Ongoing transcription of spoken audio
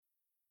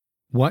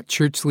What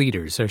church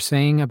leaders are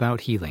saying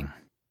about healing.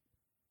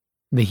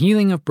 The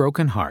healing of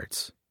broken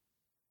hearts.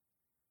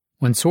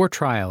 When sore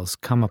trials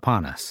come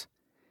upon us,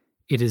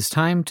 it is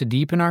time to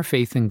deepen our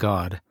faith in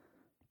God,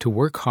 to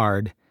work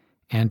hard,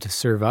 and to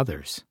serve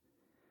others.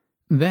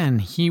 Then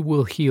He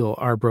will heal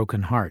our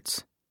broken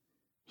hearts.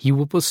 He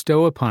will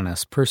bestow upon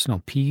us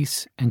personal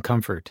peace and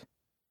comfort.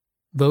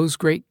 Those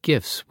great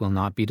gifts will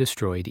not be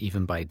destroyed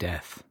even by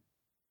death.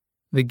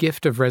 The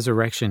gift of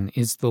resurrection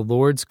is the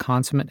Lord's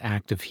consummate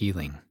act of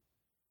healing.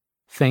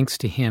 Thanks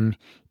to Him,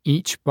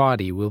 each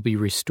body will be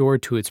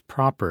restored to its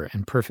proper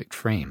and perfect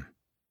frame.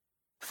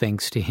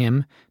 Thanks to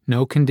Him,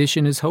 no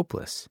condition is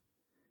hopeless.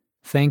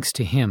 Thanks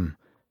to Him,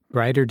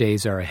 brighter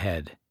days are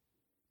ahead,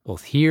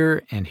 both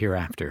here and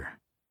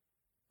hereafter.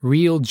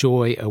 Real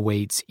joy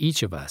awaits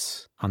each of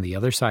us on the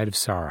other side of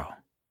sorrow.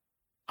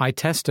 I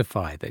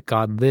testify that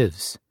God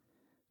lives,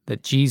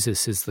 that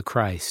Jesus is the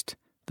Christ,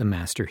 the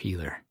Master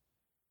Healer.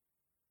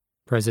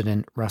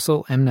 President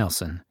Russell M.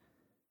 Nelson,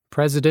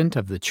 President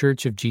of the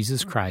Church of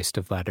Jesus Christ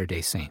of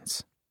Latter-day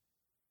Saints.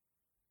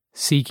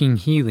 Seeking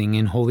healing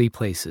in holy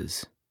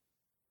places.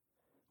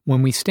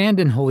 When we stand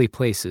in holy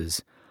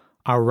places,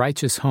 our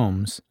righteous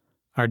homes,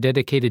 our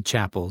dedicated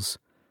chapels,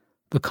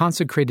 the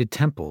consecrated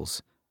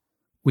temples,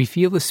 we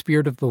feel the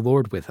Spirit of the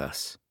Lord with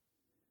us.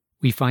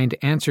 We find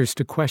answers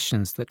to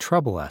questions that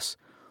trouble us,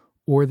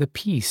 or the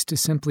peace to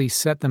simply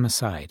set them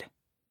aside.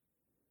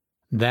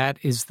 That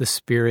is the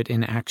Spirit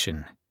in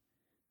action.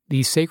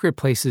 These sacred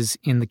places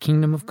in the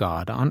kingdom of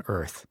God on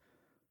earth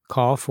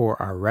call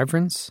for our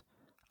reverence,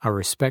 our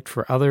respect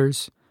for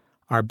others,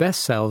 our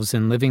best selves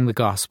in living the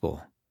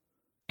gospel,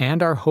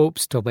 and our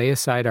hopes to lay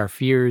aside our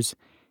fears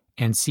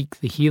and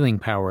seek the healing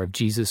power of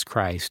Jesus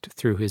Christ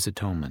through His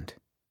atonement.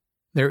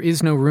 There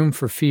is no room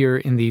for fear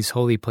in these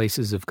holy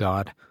places of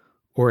God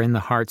or in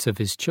the hearts of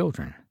His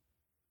children.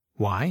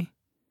 Why?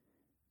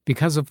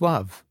 Because of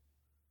love.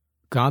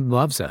 God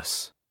loves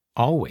us,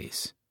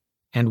 always,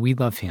 and we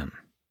love Him.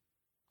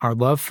 Our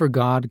love for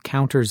God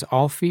counters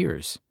all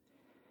fears,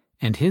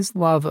 and His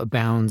love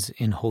abounds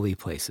in holy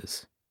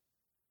places.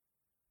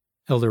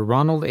 Elder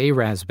Ronald A.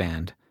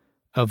 Rasband,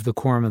 of the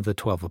Quorum of the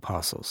 12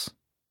 Apostles.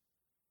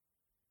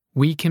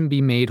 We can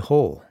be made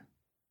whole.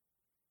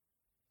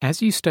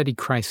 As you study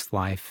Christ's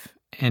life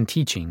and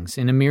teachings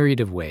in a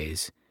myriad of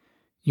ways,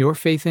 your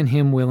faith in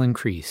Him will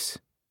increase.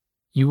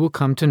 You will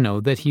come to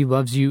know that He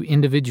loves you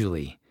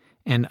individually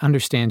and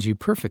understands you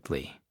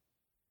perfectly.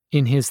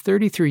 In His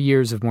 33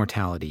 years of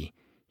mortality,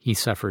 He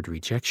suffered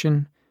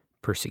rejection,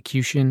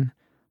 persecution,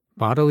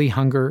 bodily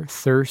hunger,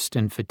 thirst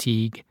and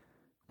fatigue,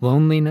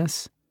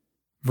 loneliness,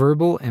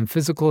 verbal and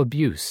physical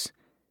abuse,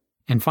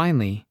 and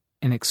finally,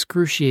 an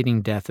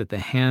excruciating death at the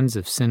hands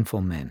of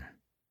sinful men.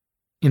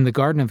 In the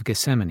Garden of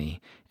Gethsemane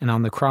and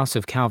on the cross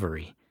of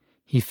Calvary,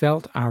 He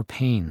felt our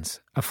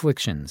pains,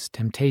 afflictions,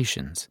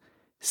 temptations,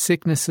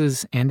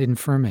 sicknesses, and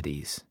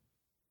infirmities.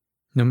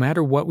 No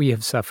matter what we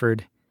have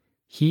suffered,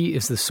 He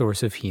is the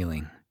source of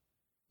healing.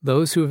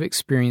 Those who have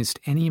experienced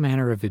any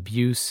manner of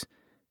abuse,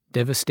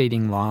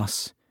 devastating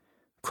loss,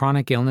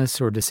 chronic illness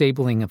or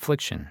disabling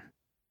affliction,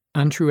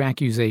 untrue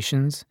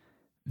accusations,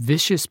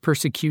 vicious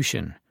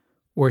persecution,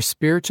 or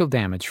spiritual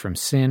damage from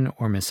sin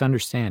or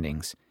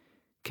misunderstandings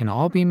can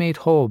all be made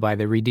whole by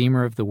the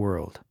Redeemer of the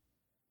world.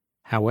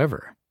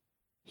 However,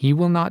 He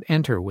will not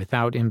enter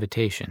without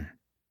invitation.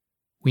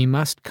 We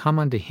must come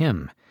unto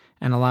Him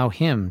and allow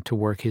Him to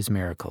work His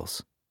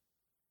miracles.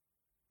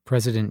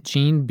 President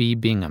Gene B.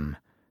 Bingham,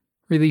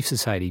 Relief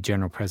Society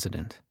General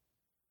President.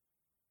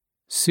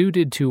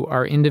 Suited to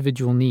our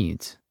individual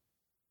needs.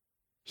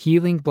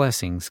 Healing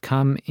blessings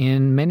come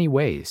in many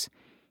ways,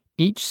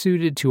 each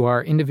suited to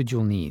our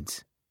individual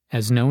needs,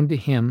 as known to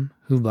Him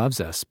who loves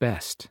us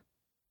best.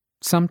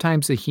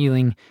 Sometimes the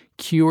healing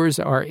cures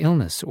our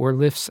illness or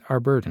lifts our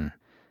burden,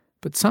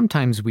 but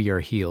sometimes we are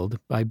healed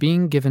by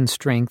being given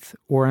strength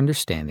or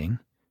understanding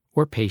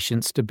or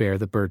patience to bear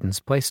the burdens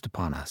placed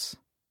upon us.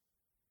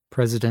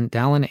 President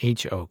Dallin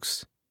H.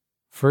 Oaks,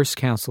 First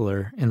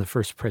Counselor in the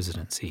First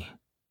Presidency.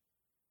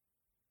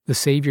 The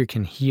Savior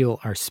can heal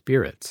our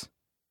spirits.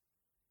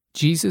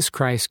 Jesus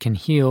Christ can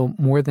heal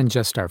more than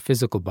just our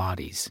physical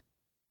bodies.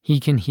 He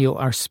can heal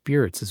our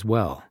spirits as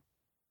well.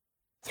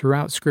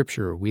 Throughout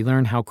Scripture, we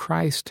learn how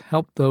Christ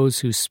helped those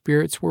whose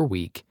spirits were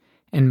weak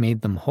and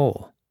made them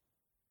whole.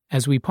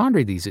 As we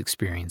ponder these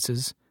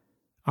experiences,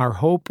 our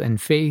hope and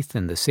faith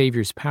in the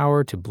Savior's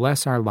power to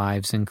bless our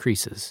lives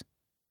increases.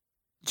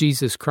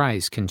 Jesus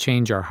Christ can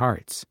change our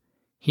hearts,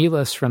 heal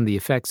us from the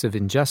effects of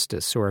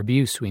injustice or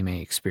abuse we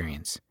may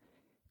experience,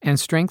 and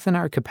strengthen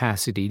our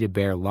capacity to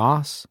bear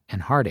loss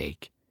and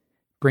heartache,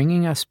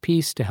 bringing us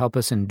peace to help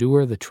us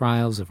endure the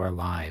trials of our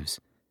lives,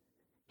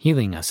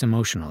 healing us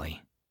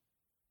emotionally.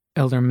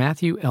 Elder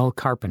Matthew L.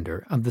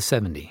 Carpenter of the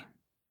 70.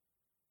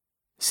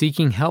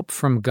 Seeking help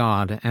from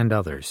God and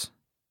others.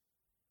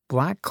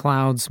 Black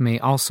clouds may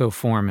also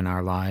form in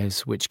our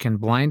lives which can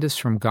blind us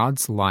from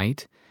God's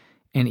light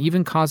and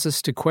even cause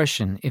us to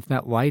question if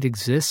that light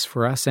exists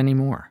for us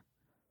anymore.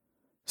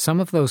 Some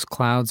of those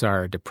clouds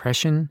are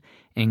depression,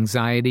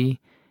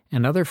 anxiety,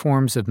 and other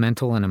forms of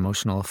mental and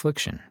emotional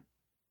affliction.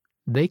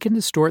 They can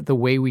distort the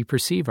way we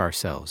perceive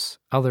ourselves,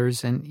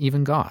 others, and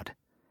even God.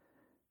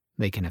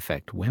 They can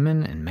affect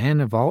women and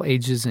men of all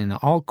ages in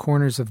all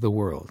corners of the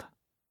world.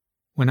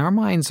 When our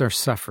minds are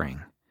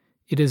suffering,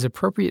 it is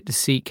appropriate to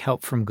seek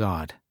help from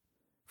God,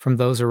 from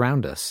those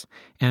around us,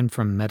 and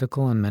from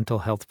medical and mental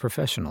health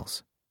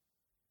professionals.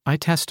 I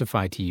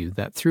testify to you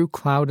that through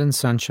cloud and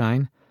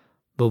sunshine,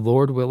 the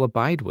Lord will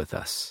abide with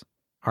us.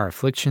 Our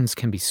afflictions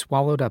can be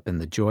swallowed up in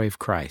the joy of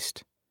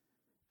Christ.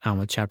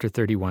 Alma chapter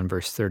 31,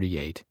 verse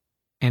 38.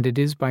 And it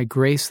is by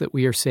grace that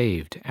we are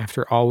saved,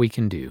 after all we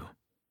can do.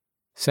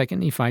 2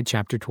 Nephi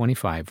chapter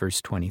 25,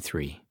 verse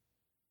 23.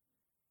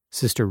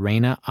 Sister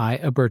Reina I.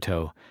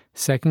 Alberto,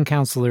 Second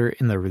Counselor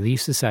in the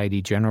Relief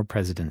Society General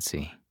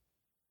Presidency.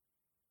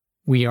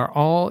 We are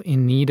all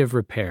in need of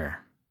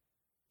repair.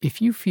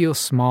 If you feel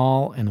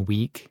small and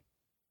weak,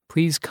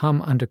 please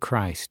come unto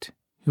Christ,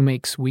 who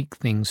makes weak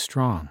things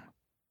strong.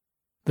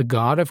 The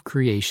God of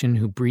creation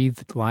who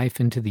breathed life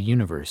into the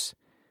universe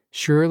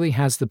surely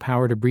has the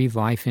power to breathe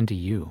life into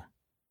you.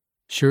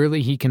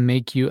 Surely he can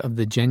make you of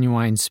the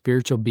genuine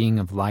spiritual being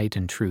of light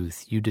and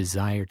truth you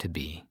desire to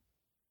be.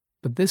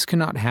 But this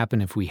cannot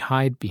happen if we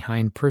hide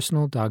behind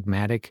personal,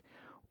 dogmatic,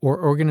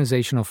 or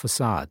organizational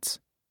facades.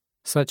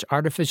 Such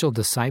artificial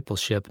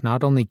discipleship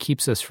not only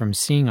keeps us from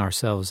seeing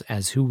ourselves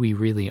as who we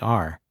really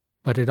are,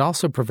 but it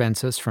also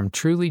prevents us from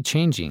truly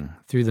changing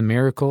through the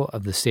miracle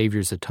of the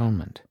Savior's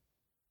atonement.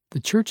 The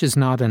church is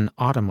not an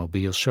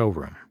automobile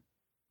showroom,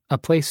 a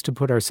place to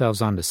put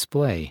ourselves on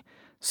display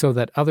so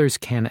that others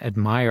can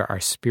admire our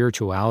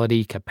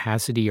spirituality,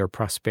 capacity, or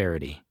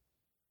prosperity.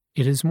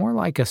 It is more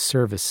like a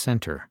service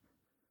center,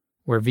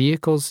 where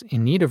vehicles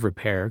in need of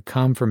repair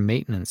come for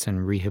maintenance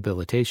and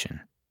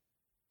rehabilitation.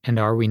 And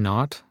are we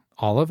not,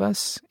 all of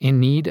us, in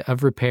need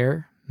of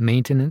repair,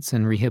 maintenance,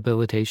 and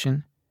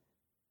rehabilitation?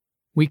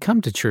 We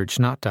come to church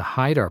not to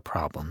hide our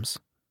problems,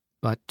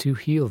 but to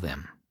heal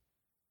them.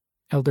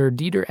 Elder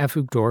Dieter F.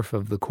 Uchtdorf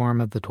of the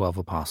Quorum of the 12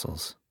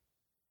 Apostles.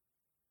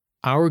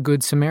 Our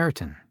Good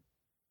Samaritan.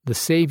 The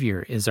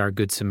Savior is our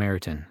Good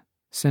Samaritan,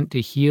 sent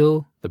to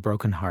heal the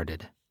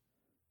brokenhearted.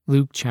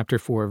 Luke chapter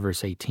 4,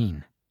 verse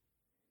 18.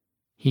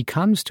 He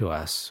comes to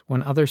us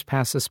when others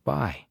pass us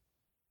by.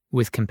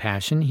 With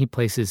compassion, he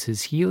places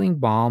his healing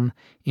balm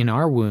in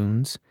our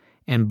wounds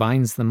and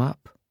binds them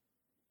up.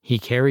 He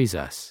carries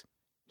us.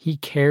 He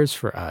cares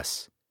for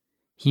us.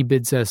 He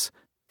bids us,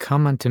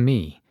 "Come unto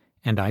me,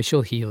 and I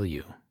shall heal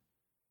you."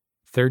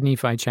 3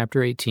 Nephi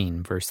chapter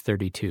 18, verse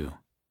 32.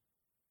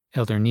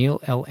 Elder Neil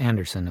L.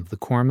 Anderson of the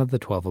Quorum of the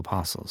 12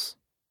 Apostles.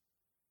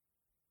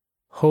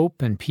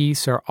 Hope and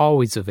peace are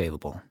always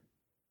available.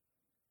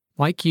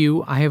 Like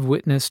you, I have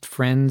witnessed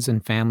friends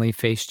and family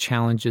face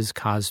challenges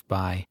caused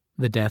by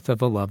the death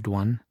of a loved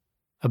one,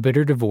 a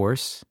bitter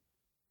divorce,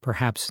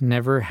 perhaps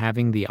never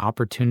having the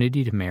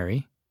opportunity to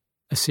marry,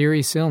 a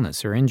serious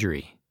illness or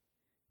injury,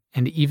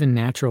 and even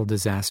natural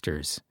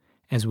disasters,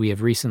 as we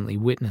have recently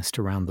witnessed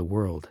around the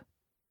world.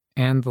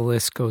 And the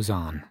list goes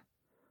on.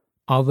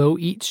 Although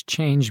each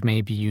change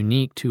may be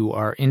unique to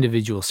our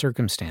individual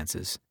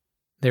circumstances,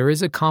 there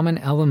is a common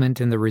element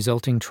in the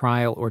resulting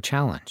trial or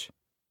challenge.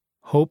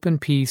 Hope and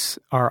peace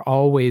are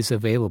always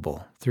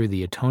available through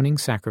the atoning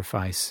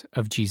sacrifice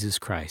of Jesus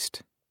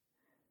Christ.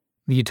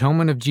 The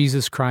atonement of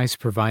Jesus Christ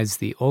provides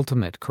the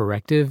ultimate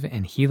corrective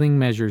and healing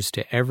measures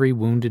to every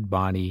wounded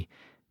body,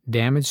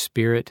 damaged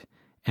spirit,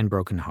 and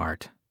broken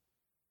heart.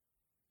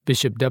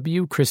 Bishop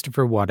W.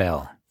 Christopher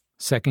Waddell,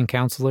 Second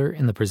Counselor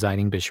in the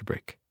Presiding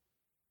Bishopric.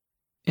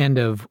 And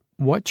of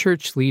What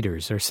Church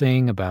Leaders Are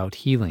Saying About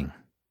Healing.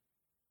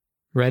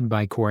 Read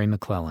by Corey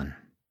McClellan.